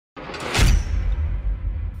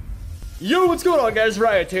Yo, what's going on, guys?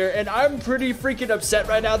 RIOT here, and I'm pretty freaking upset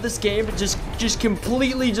right now. This game just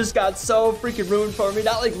completely got so freaking ruined for me.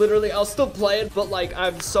 Not like literally, I'll still play it, but like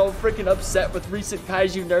I'm so freaking upset with recent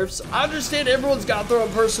kaiju nerfs. I understand everyone's got their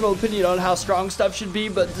own personal opinion on how strong stuff should be,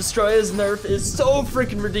 but Destroya's nerf is so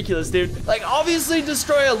freaking ridiculous, dude. Like, obviously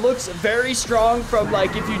Destroya looks very strong from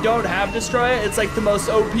like, if you don't have Destroya, it's like the most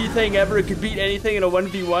OP thing ever. It could beat anything in a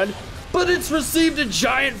 1v1. But it's received a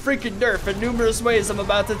giant freaking nerf in numerous ways I'm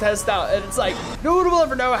about to test out. And it's like, no one will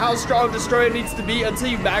ever know how strong Destroya needs to be until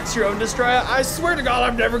you max your own Destroya. I swear to God,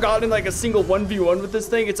 I've never gotten in like a single 1v1 with this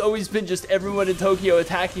thing. It's always been just everyone in Tokyo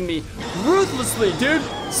attacking me ruthlessly, dude.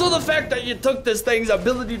 So the fact that you took this thing's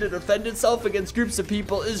ability to defend itself against groups of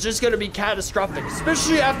people is just gonna be catastrophic.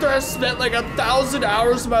 Especially after I spent like 1,000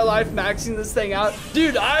 hours of my life maxing this thing out.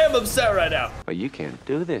 Dude, I am upset right now. But you can't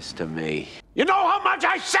do this to me. You know how much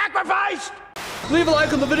I sacrificed? Leave a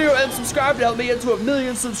like on the video and subscribe to help me get to 1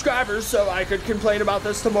 million subscribers so I could complain about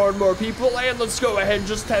this to more and more people. And let's go ahead and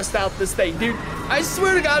just test out this thing, dude. I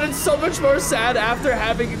swear to God, it's so much more sad after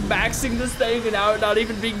maxing this thing and now it not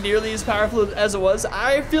even being nearly as powerful as it was.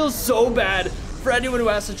 I feel so bad for anyone who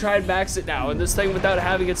has to try and max it now, and this thing without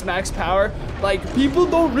having its max power. Like, people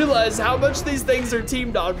don't realize how much these things are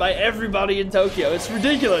teamed on by everybody in Tokyo. It's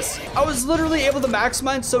ridiculous. I was literally able to max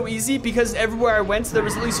mine so easy because everywhere I went, there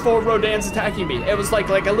was at least 4 Rodans attacking me. It was like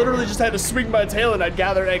I literally just had to swing my tail and I'd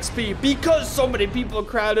gather XP because so many people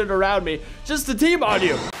crowded around me just to team on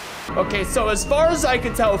you. Okay, so as far as I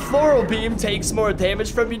can tell, Floral Beam takes more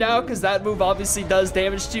damage from you now because that move obviously does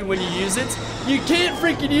damage to you when you use it. You can't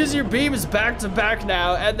freaking use your beams back to back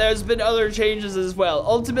now, and there's been other changes as well,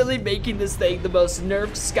 ultimately making this thing the most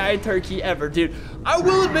nerfed Sky Turkey ever, dude. I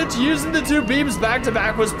will admit, using the 2 beams back to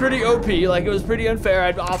back was pretty OP. Like, it was pretty unfair.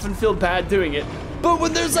 I'd often feel bad doing it. But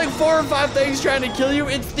when there's like 4 or 5 things trying to kill you,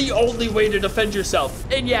 it's the only way to defend yourself.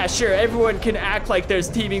 And yeah, sure, everyone can act like there's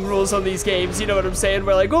teaming rules on these games. You know what I'm saying?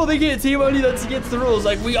 We're like, oh, they can't team on you, that's against the rules.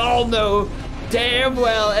 Like, we all know damn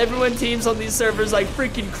well everyone teams on these servers like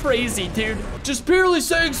freaking crazy, dude. Just purely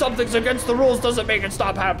saying something's against the rules doesn't make it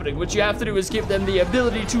stop happening. What you have to do is give them the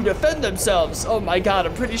ability to defend themselves. Oh my God,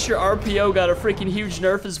 I'm pretty sure RPO got a freaking huge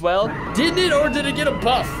nerf as well. Didn't it, or did it get a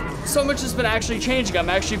buff? So much has been actually changing. I'm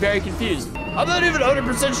actually very confused. I'm not even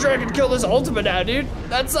 100% sure I can kill this ultimate now, dude.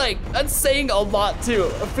 That's saying a lot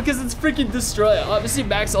too, because it's freaking Destroya. Obviously,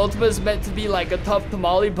 max ultimate is meant to be like a tough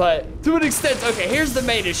tamale, but to an extent. Okay, here's the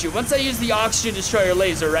main issue. Once I use the oxygen destroyer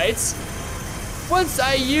laser, right? Once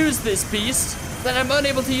I use this beast, then I'm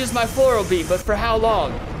unable to use my floral beam, but for how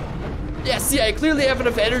long? Yeah, see, I clearly have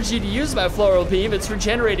enough energy to use my floral beam. It's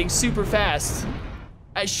regenerating super fast.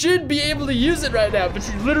 I should be able to use it right now, but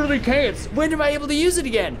you literally can't. When am I able to use it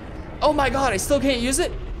again? Oh my God, I still can't use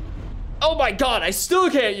it? Oh my God, I still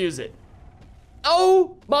can't use it.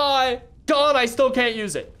 Oh my God, I still can't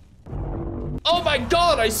use it. Oh my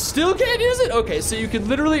God, I still can't use it? Okay, so you can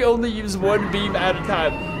literally only use 1 beam at a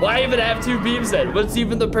time. Why even have 2 beams then? What's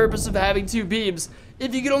even the purpose of having 2 beams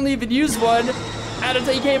if you can only even use 1 at a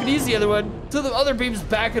time? You can't even use the other one till the other beam's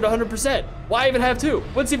back at 100%. Why even have 2?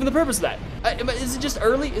 What's even the purpose of that? Is it just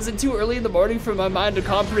early? Is it too early in the morning for my mind to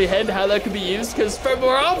comprehend how that could be used? Because from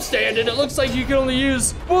where I'm standing, it looks like you can only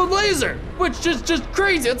use 1 laser, which is just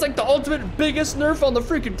crazy. It's like the ultimate biggest nerf on the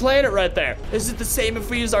freaking planet right there. Is it the same if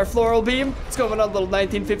we use our floral beam? It's going on, little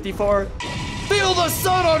 1954. Feel the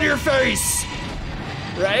sun on your face.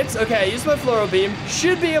 Right? Okay, I used my floral beam.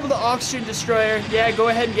 Should be able to oxygen destroyer. Yeah, go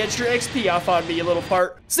ahead and get your XP off on me, you little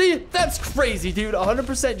fart. See, that's crazy, dude.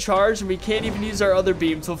 100% charge, and we can't even use our other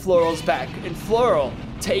beam till Floral's back. And Floral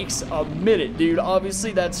takes a minute, dude.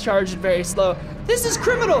 Obviously, that's charging very slow. This is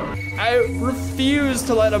criminal. I refuse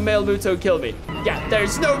to let a male Muto kill me. Yeah,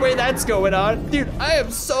 there's no way that's going on. Dude, I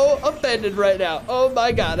am so offended right now. Oh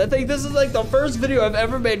my God, I think this is like the first video I've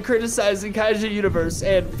ever made criticizing Kaiju Universe,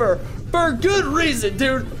 and for good reason,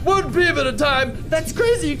 dude. 1 beam at a time. That's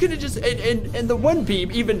crazy. You could have just, and the 1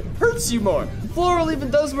 beam even hurts you more. Floral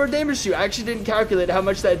even does more damage to you. I actually didn't calculate how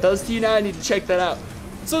much that does to you now. I need to check that out.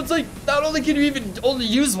 So it's like, not only can you even only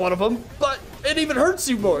use 1 of them, but it even hurts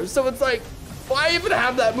you more. So it's like, why even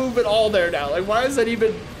have that move at all there now? Like, why does it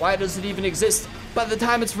even exist? By the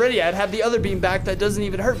time it's ready, I'd have the other beam back that doesn't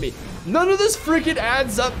even hurt me. None of this freaking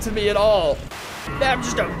adds up to me at all. I'm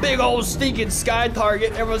just a big old stinking sky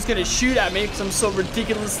target. Everyone's gonna shoot at me because I'm so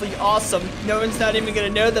ridiculously awesome. No one's not even gonna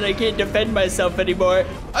know that I can't defend myself anymore.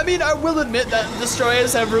 I mean, I will admit that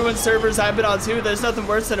Destroyers have ruined servers I've been on too. There's nothing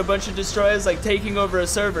worse than a bunch of Destroyers like taking over a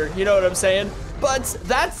server. You know what I'm saying? But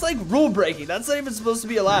that's like rule breaking. That's not even supposed to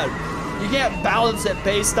be allowed. You can't balance it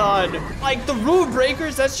based on, like, the rule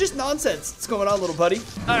breakers. That's just nonsense. What's going on, little buddy?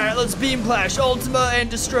 All right, let's beam flash, Ultima, and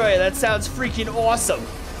destroy. That sounds freaking awesome.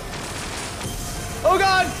 Oh,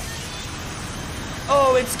 God.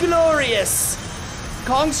 Oh, it's glorious.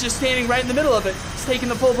 Kong's just standing right in the middle of it. He's taking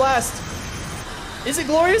the full blast. Is it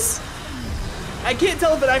glorious? I can't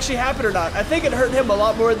tell if it actually happened or not. I think it hurt him a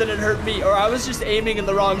lot more than it hurt me, or I was just aiming in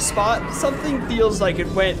the wrong spot. Something feels like it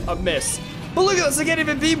went amiss. But look at this, I can't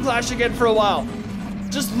even beam flash again for a while.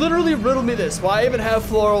 Just literally riddle me this. Why even have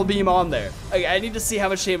floral beam on there? Okay, I need to see how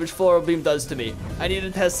much damage floral beam does to me. I need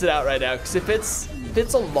to test it out right now, because if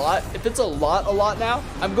it's a lot now,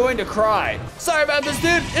 I'm going to cry. Sorry about this,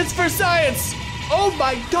 dude. It's for science. Oh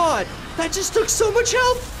my God, that just took so much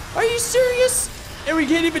health. Are you serious? And we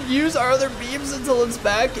can't even use our other beams until it's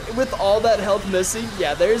back with all that health missing.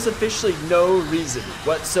 Yeah, there's officially no reason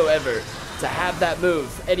whatsoever to have that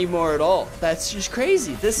move anymore at all. That's just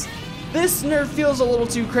crazy. This nerf feels a little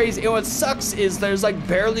too crazy. And what sucks is there's like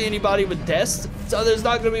barely anybody with Dest, so there's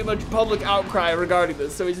not gonna be much public outcry regarding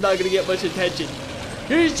this, so he's not gonna get much attention.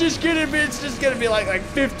 It's just gonna be like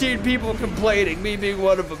 15 people complaining, me being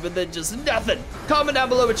one of them, and then just nothing. Comment down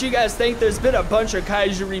below what you guys think. There's been a bunch of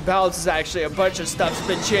Kaiju rebalances, actually. A bunch of stuff's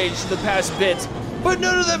been changed in the past bit, but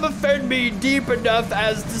none of them offend me deep enough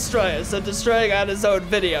as Destroyer. So Destroyer got his own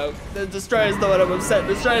video. Destroyer's the one I'm upset.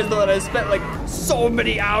 Destroyer's the one I spent like so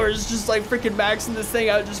many hours just like freaking maxing this thing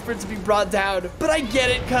out just for it to be brought down. But I get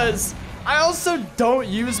it, cause I also don't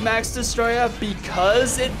use Max Destroyer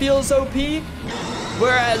because it feels OP.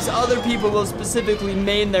 Whereas other people will specifically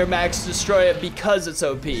main their Max Destroyer because it's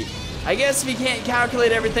OP. I guess we can't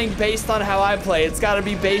calculate everything based on how I play. It's gotta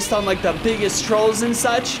be based on like the biggest trolls and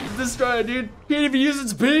such. Destroyer, dude, can't even use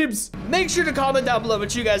its beams. Make sure to comment down below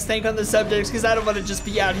what you guys think on the subjects, because I don't want to just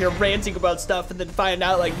be out here ranting about stuff and then find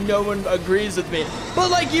out like no one agrees with me. But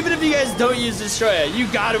like, even if you guys don't use Destroyer, you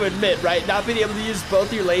gotta admit, right, not being able to use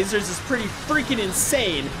both your lasers is pretty freaking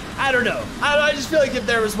insane. I don't know. I just feel like if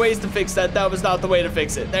there was ways to fix that, that was not the way to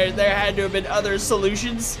fix it. There had to have been other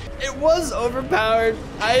solutions. It was overpowered.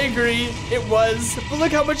 I agree, it was. But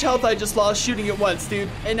look how much health I just lost shooting it once, dude.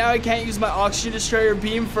 And now I can't use my Oxygen Destroyer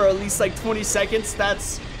beam for at least like 20 seconds.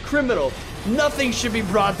 That's criminal. Nothing should be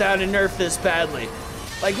brought down and nerfed this badly.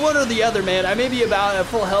 Like one or the other, man. I may be about at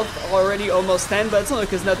full health already, almost 10, but it's only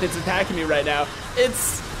because nothing's attacking me right now.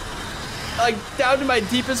 It's like down to my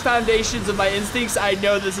deepest foundations of my instincts, I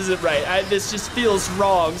know this isn't right. This just feels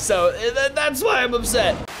wrong, so that's why I'm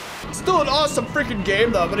upset. Still an awesome freaking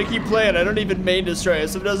game, though. I'm gonna keep playing. I don't even main Destroyer,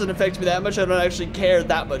 so if it doesn't affect me that much, I don't actually care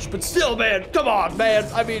that much. But still, man, come on, man.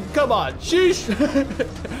 I mean, come on. Sheesh.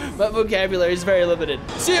 My vocabulary is very limited.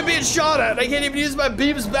 See, I'm being shot at. I can't even use my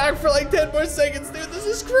beams back for like 10 more seconds, dude. This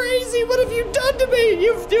is crazy. What have you done to me?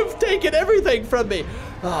 You've taken everything from me.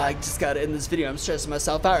 Oh, I just gotta end this video. I'm stressing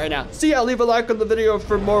myself out right now. So yeah, leave a like on the video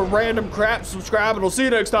for more random crap. Subscribe, and I'll see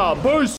you next time. Peace.